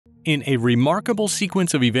In a remarkable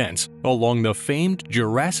sequence of events along the famed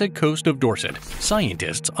Jurassic Coast of Dorset,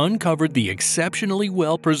 scientists uncovered the exceptionally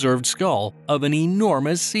well-preserved skull of an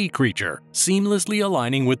enormous sea creature, seamlessly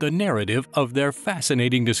aligning with the narrative of their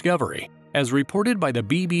fascinating discovery. As reported by the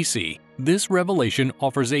BBC, this revelation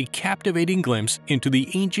offers a captivating glimpse into the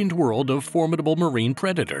ancient world of formidable marine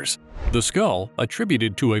predators. The skull,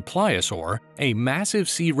 attributed to a pliosaur, a massive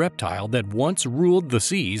sea reptile that once ruled the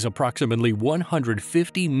seas approximately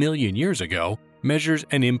 150 million years ago, measures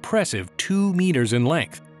an impressive 2 meters in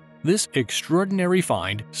length. This extraordinary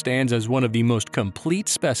find stands as one of the most complete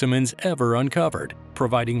specimens ever uncovered,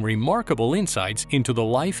 providing remarkable insights into the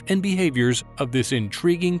life and behaviors of this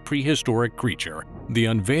intriguing prehistoric creature. The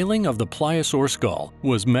unveiling of the pliosaur skull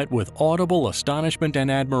was met with audible astonishment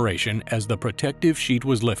and admiration as the protective sheet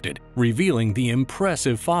was lifted, revealing the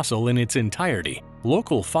impressive fossil in its entirety.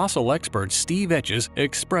 Local fossil expert Steve Etches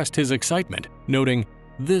expressed his excitement, noting,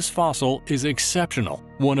 "This fossil is exceptional,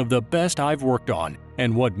 one of the best I've worked on,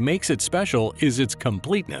 and what makes it special is its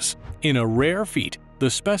completeness. In a rare feat, the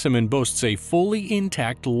specimen boasts a fully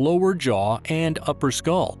intact lower jaw and upper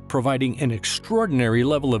skull, providing an extraordinary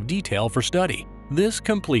level of detail for study. This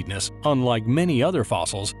completeness, unlike many other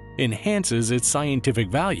fossils, enhances its scientific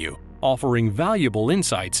value, offering valuable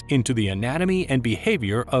insights into the anatomy and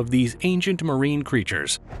behavior of these ancient marine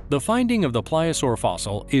creatures." The finding of the pliosaur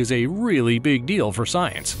fossil is a really big deal for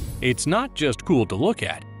science. It's not just cool to look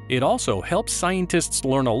at, it also helps scientists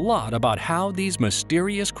learn a lot about how these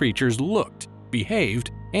mysterious creatures looked,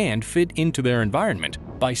 behaved, and fit into their environment.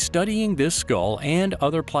 By studying this skull and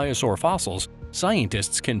other pliosaur fossils,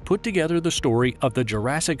 scientists can put together the story of the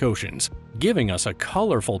Jurassic oceans, giving us a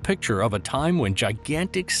colorful picture of a time when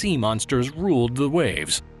gigantic sea monsters ruled the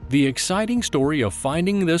waves. The exciting story of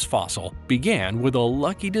finding this fossil began with a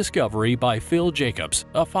lucky discovery by Phil Jacobs,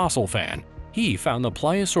 a fossil fan. He found the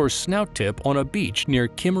pliosaur's snout tip on a beach near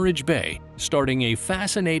Kimmeridge Bay, starting a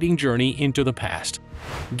fascinating journey into the past.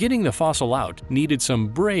 Getting the fossil out needed some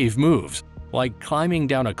brave moves, like climbing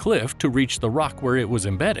down a cliff to reach the rock where it was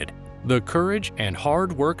embedded. The courage and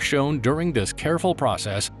hard work shown during this careful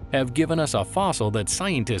process have given us a fossil that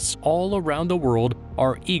scientists all around the world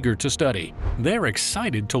are eager to study. They're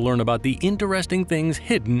excited to learn about the interesting things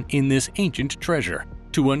hidden in this ancient treasure.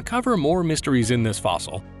 To uncover more mysteries in this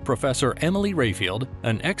fossil, Professor Emily Rayfield,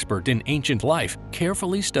 an expert in ancient life,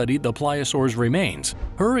 carefully studied the pliosaur's remains.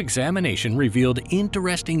 Her examination revealed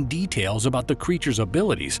interesting details about the creature's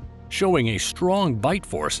abilities, showing a strong bite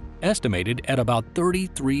force estimated at about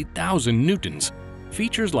 33,000 newtons.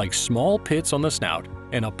 Features like small pits on the snout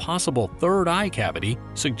and a possible third eye cavity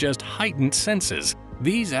suggest heightened senses.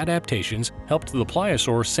 These adaptations helped the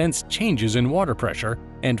pliosaur sense changes in water pressure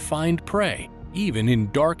and find prey, even in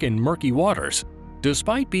dark and murky waters.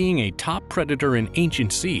 Despite being a top predator in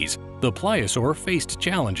ancient seas, the pliosaur faced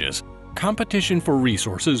challenges. Competition for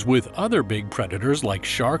resources with other big predators like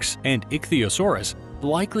sharks and ichthyosaurus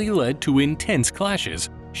likely led to intense clashes,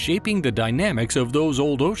 shaping the dynamics of those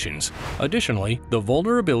old oceans. Additionally, the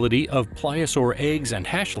vulnerability of pliosaur eggs and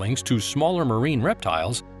hatchlings to smaller marine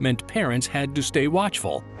reptiles meant parents had to stay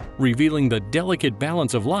watchful, revealing the delicate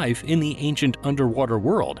balance of life in the ancient underwater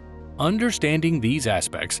world. Understanding these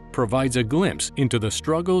aspects provides a glimpse into the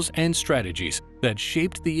struggles and strategies that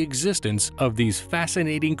shaped the existence of these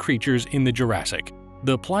fascinating creatures in the Jurassic.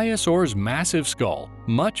 The pliosaur's massive skull,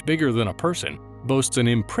 much bigger than a person, boasts an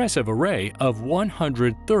impressive array of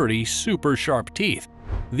 130 super sharp teeth.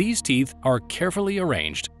 These teeth are carefully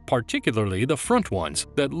arranged, particularly the front ones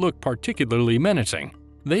that look particularly menacing.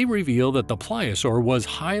 They reveal that the pliosaur was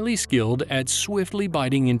highly skilled at swiftly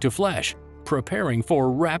biting into flesh, preparing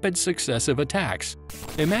for rapid successive attacks.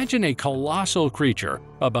 Imagine a colossal creature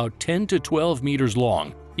about 10 to 12 meters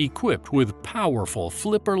long, equipped with powerful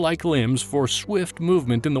flipper-like limbs for swift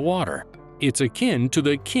movement in the water. It's akin to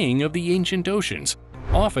the king of the ancient oceans,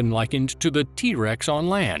 often likened to the T-Rex on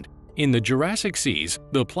land. In the Jurassic seas,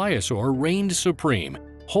 the pliosaur reigned supreme,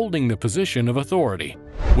 holding the position of authority.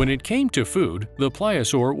 When it came to food, the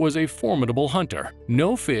pliosaur was a formidable hunter.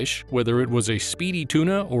 No fish, whether it was a speedy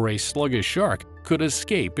tuna or a sluggish shark, could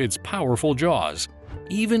escape its powerful jaws.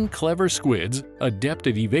 Even clever squids, adept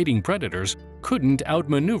at evading predators, couldn't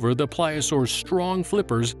outmaneuver the pliosaur's strong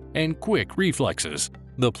flippers and quick reflexes.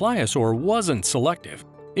 The pliosaur wasn't selective.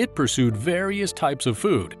 It pursued various types of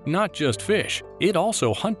food, not just fish. It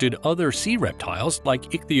also hunted other sea reptiles like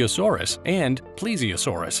Ichthyosaurus and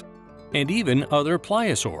Plesiosaurus, and even other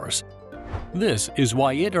pliosaurs. This is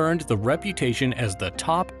why it earned the reputation as the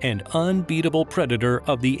top and unbeatable predator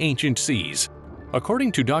of the ancient seas.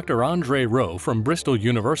 According to Dr. Andre Rowe from Bristol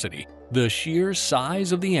University, The sheer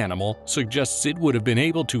size of the animal suggests it would have been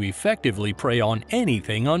able to effectively prey on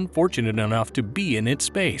anything unfortunate enough to be in its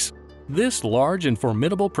space. This large and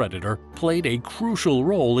formidable predator played a crucial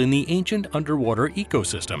role in the ancient underwater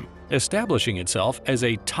ecosystem, establishing itself as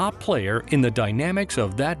a top player in the dynamics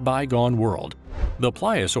of that bygone world. The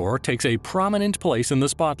pliosaur takes a prominent place in the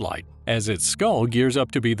spotlight, as its skull gears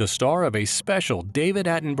up to be the star of a special David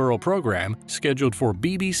Attenborough program scheduled for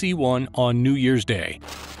BBC One on New Year's Day.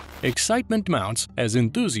 Excitement mounts as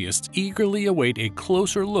enthusiasts eagerly await a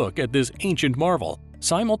closer look at this ancient marvel.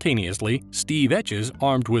 Simultaneously, Steve Etches,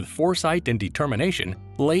 armed with foresight and determination,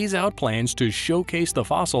 lays out plans to showcase the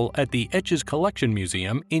fossil at the Etches Collection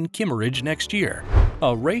Museum in Kimmeridge next year.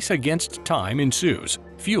 A race against time ensues,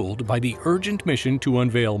 fueled by the urgent mission to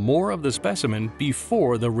unveil more of the specimen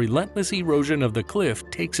before the relentless erosion of the cliff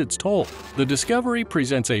takes its toll. The discovery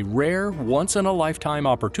presents a rare, once-in-a-lifetime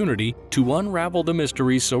opportunity to unravel the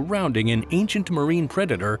mysteries surrounding an ancient marine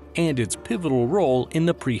predator and its pivotal role in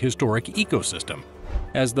the prehistoric ecosystem.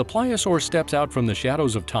 As the pliosaur steps out from the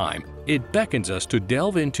shadows of time, it beckons us to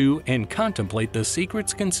delve into and contemplate the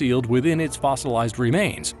secrets concealed within its fossilized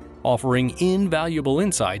remains, offering invaluable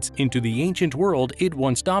insights into the ancient world it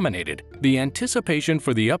once dominated. The anticipation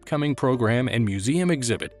for the upcoming program and museum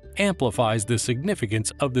exhibit amplifies the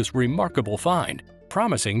significance of this remarkable find,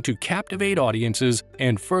 promising to captivate audiences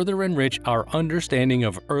and further enrich our understanding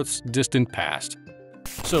of Earth's distant past.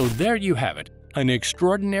 So there you have it, an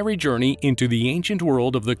extraordinary journey into the ancient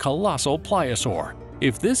world of the colossal pliosaur.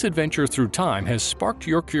 If this adventure through time has sparked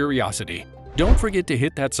your curiosity, don't forget to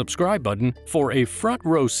hit that subscribe button for a front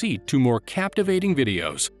row seat to more captivating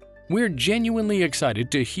videos. We're genuinely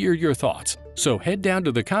excited to hear your thoughts, so head down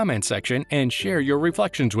to the comment section and share your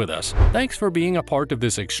reflections with us. Thanks for being a part of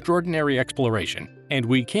this extraordinary exploration, and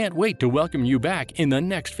we can't wait to welcome you back in the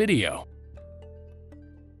next video.